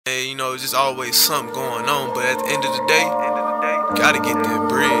And you know, it's just always something going on, but at the end of the day, you gotta get that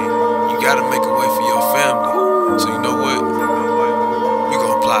bread. You gotta make a way for your family. So you know what? We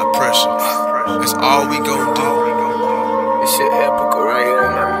gonna apply pressure. That's all we gonna do. This shit epical right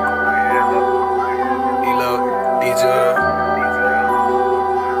here, man. DeJon,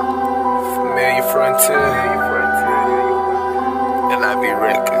 Familiar Frontier, and I be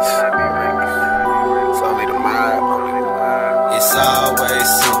records. It's only the mind, It's always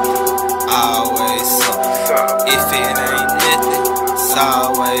something, always something. If it ain't nothing, it's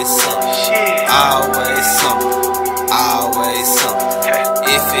always something, always something, always something.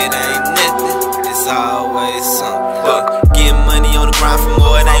 If it ain't nothing, it's always something. Look, getting money on the grind for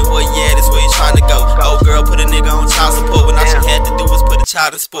more, it ain't what yet, it's where you trying to go. Old girl put a nigga on child support when all she had to do was put a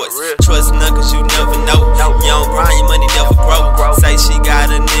child in sports. Trust none cause you never know. You don't grind, your money never grow. Say she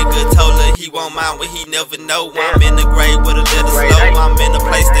got a nigga, told her he won't mind what he never know. I'm in the grave with a little slow, I'm in a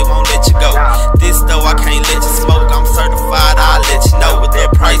place they won't let you go. This though I can't let you smoke, I'm certified, I'll let you know what their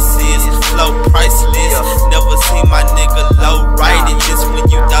price is. Low priceless, never seen my nigga low right. It just when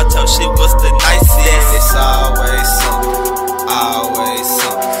you thought your shit was the nicest. It's always something, always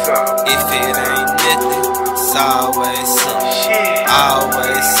something. If it ain't nothing, it's always something,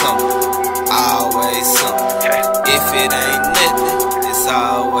 always something, always something. If it ain't nothing, it's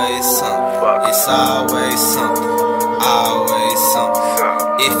always something, it's always something, always something.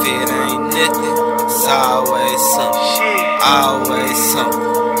 If it ain't nothing, it's always something, always something,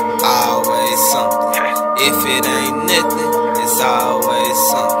 always something. If it ain't nothing, it's always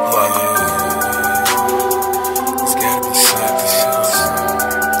something. It's gotta be something.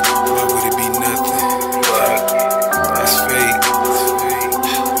 Why would it be nothing? That's fake.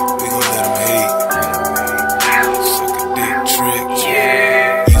 We gon' let them hate. Suck a dick trick.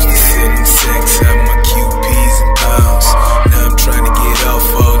 Used to sit in sex out my QPs and pounds. Now I'm trying to get off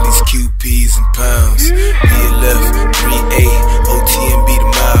all these QPs and pounds. BLF, 3A, OTMB the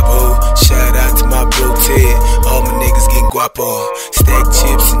mob, oh. Shout out to my bro Ted. All my niggas getting guapo. Stack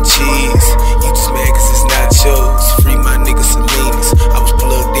chips and cheese. You just mad cause it's nachos. Free my nigga Salinas. I was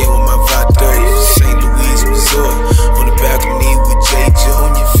plugged in with my Vatos. St. Louis Resort. On the balcony with J.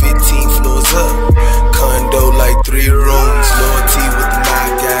 Jr. 15 floors up. Condo like 3 rooms. Loyalty with my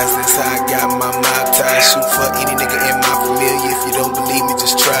guys. That's how I got my mob ties. Shoot for any nigga in my familiar. If you don't believe me,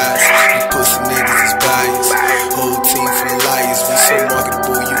 just try. You pussy niggas is biased. Whole team full of liars. We so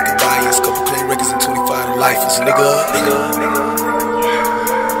marketable, you can buy us. Couple clean records and 25 to life. Nigga.